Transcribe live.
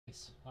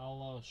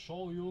I'll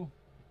show you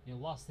in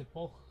last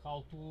epoch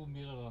how to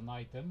mirror an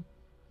item.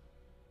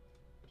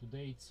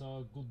 Today it's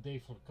a good day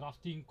for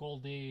crafting. All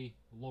day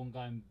long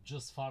I'm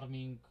just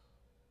farming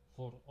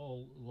for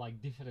all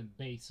like different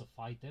base of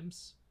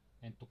items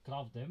and to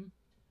craft them.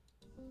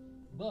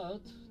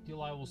 But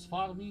till I was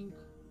farming,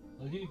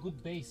 a really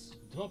good base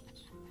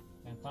dropped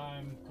and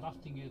I'm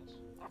crafting it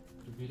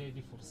to be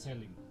ready for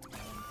selling.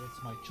 And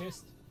that's my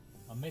chest,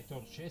 a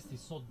meteor chest.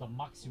 It's not the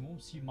maximum.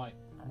 See, my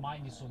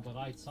mine is on the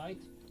right side.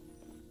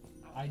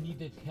 I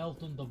needed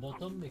health on the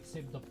bottom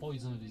except the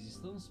poison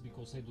resistance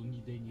because I don't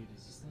need any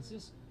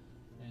resistances.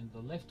 And the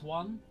left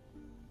one,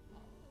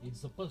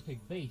 it's the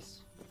perfect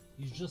base.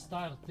 It's just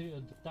tier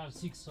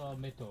 6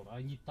 meteor.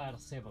 I need tier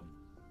 7.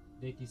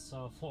 That is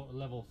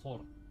level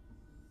 4.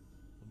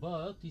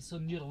 But it's a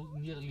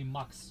nearly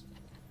max.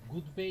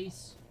 Good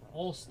base,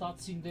 all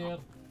stats in there.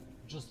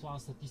 Just one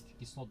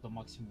statistic is not the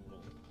maximum roll.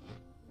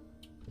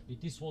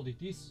 It is what it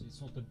is.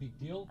 It's not a big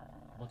deal.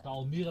 But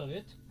I'll mirror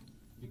it.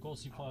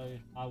 Because if I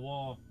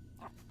want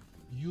to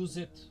use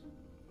it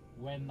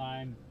when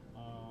I'm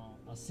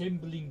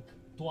assembling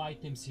two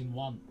items in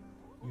one,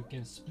 you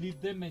can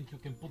split them and you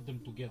can put them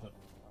together.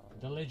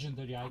 The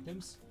legendary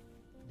items,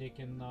 they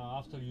can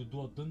after you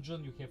do a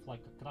dungeon, you have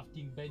like a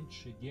crafting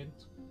bench at the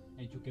end,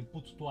 and you can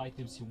put two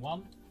items in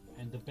one.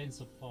 And depends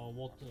of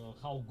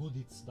how good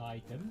it's the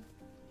item.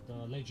 The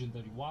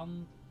legendary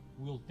one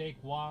will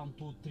take 1,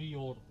 2, 3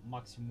 or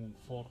maximum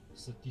 4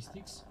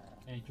 statistics.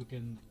 And you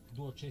can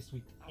do a chest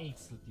with 8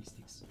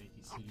 statistics. That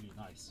is really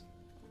nice.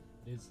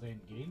 That's the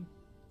end game.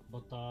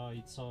 But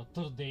it's a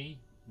third day,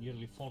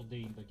 nearly 4th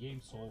day in the game,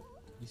 so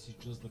this is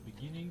just the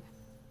beginning.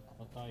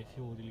 But I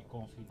feel really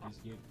confident in this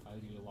game. I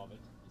really love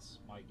it. It's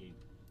my game.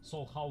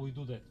 So how we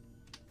do that?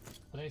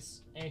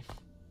 Press F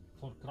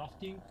for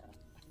crafting.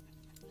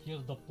 Here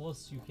the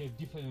plus, you have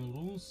different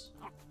runes.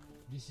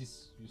 This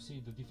is, you see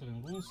the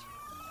different runes.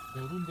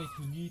 The rune that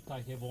you need,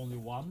 I have only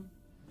one.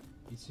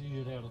 It's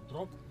really rare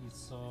drop.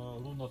 It's a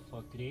rune of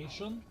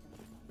creation.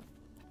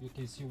 You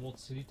can see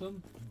what's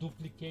written.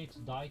 Duplicate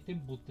the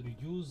item but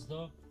reduce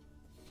the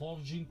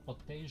forging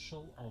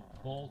potential of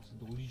both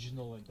the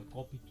original and the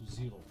copy to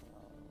 0.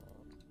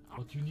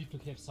 But you need to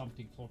have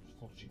something for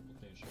forging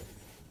potential.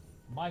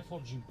 My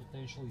forging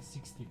potential is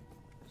 16,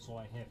 so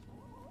I have.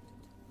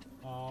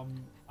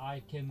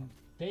 I can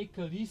take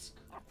a risk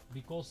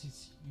because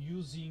it's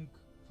using,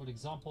 for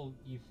example,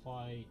 if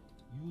I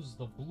use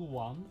the blue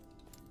one,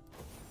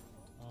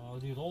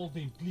 reroll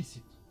the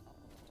implicit,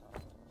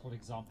 for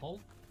example,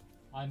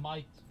 I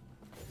might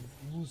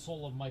lose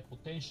all of my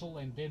potential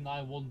and then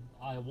I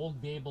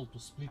won't be able to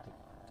split it.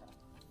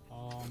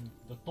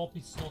 The top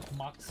is not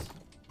max.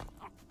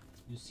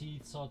 You see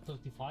it's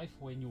 35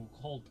 when you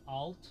hold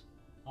Alt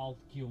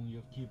key on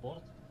your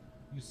keyboard.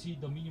 You see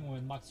the minimum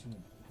and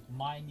maximum.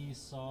 Mine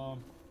is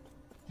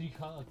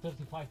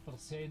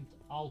 35%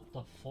 out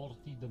of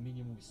 40, the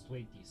minimum is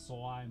 20,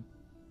 so I'm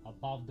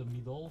above the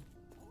middle.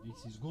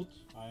 This is good.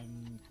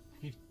 I'm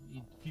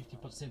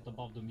 50%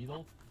 above the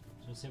middle,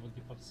 so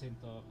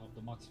 70% of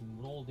the maximum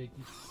roll. That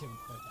is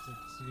 75%.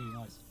 It's really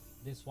nice.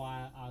 That's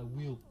why I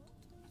will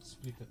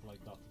split it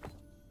like that.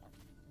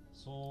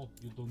 So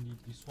you don't need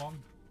this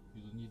one,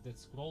 you don't need that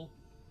scroll,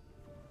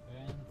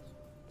 and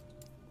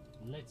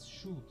let's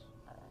shoot.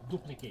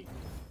 Duplicate.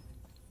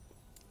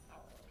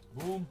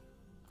 Boom.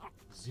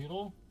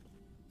 0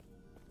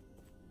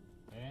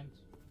 and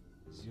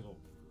 0.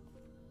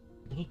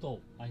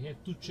 Brutal. I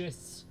have 2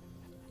 chests.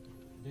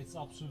 That's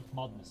absolute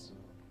madness.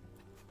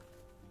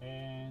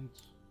 And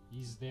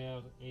is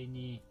there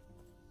any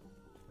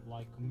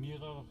like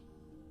mirror?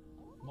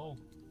 No.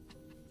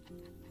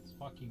 It's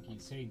fucking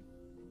insane.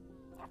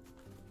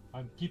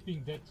 I'm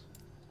keeping that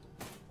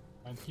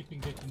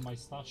in my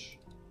stash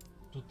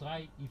to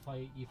try if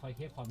I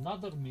have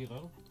another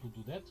mirror to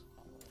do that.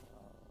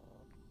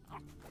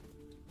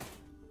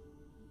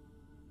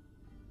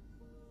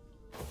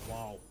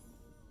 Wow.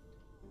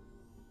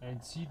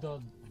 And see,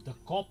 the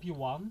copy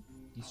one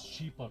is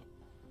cheaper.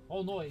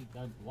 Oh no,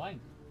 I'm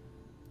blind.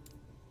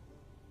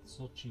 It's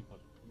not cheaper.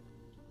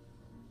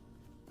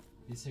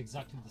 It's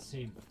exactly the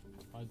same.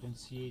 I don't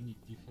see any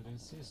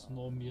differences.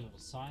 No mirror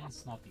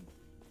signs, nothing.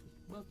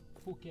 But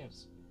who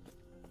cares?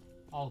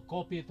 I'll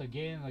copy it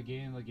again.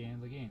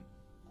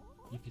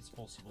 If it's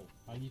possible.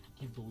 I need to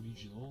keep the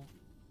original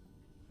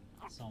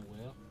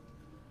somewhere.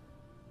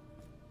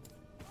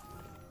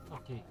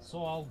 Okay,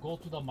 so I'll go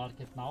to the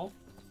market now.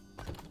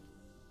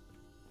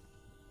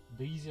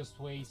 The easiest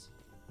way is,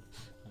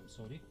 I'm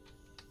sorry,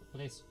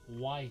 press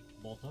Y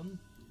button,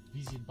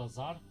 visit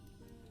bazaar,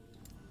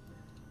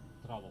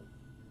 travel.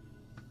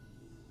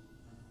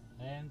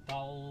 And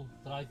I'll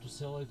try to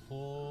sell it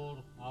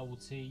for, I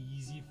would say,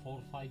 easy 4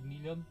 or 5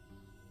 million.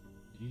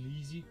 Really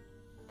easy.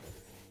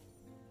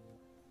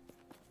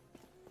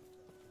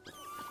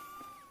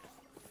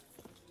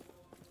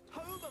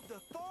 Home of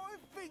the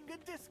 5-finger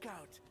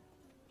discount.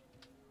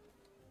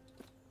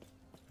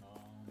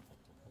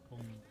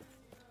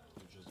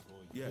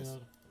 Yes. Here.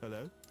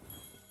 Hello.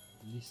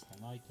 List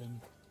an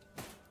item.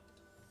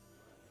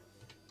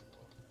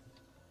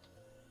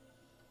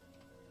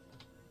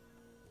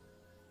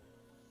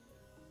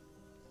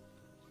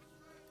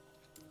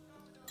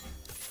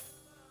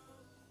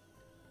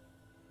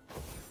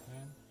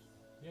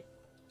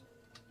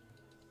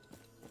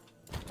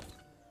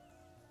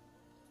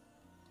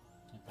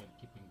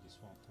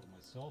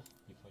 myself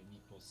if I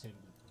need to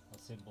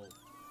assemble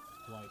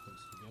two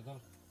items together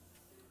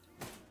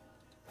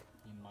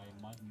in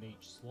my mage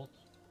slot.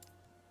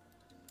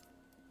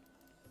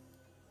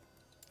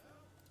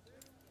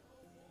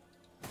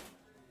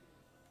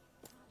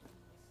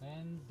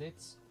 And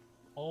that's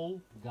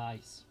all,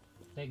 guys.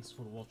 Thanks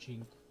for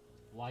watching.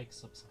 Like,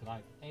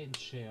 subscribe and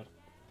share.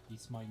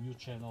 It's my new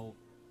channel.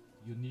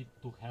 You need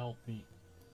to help me.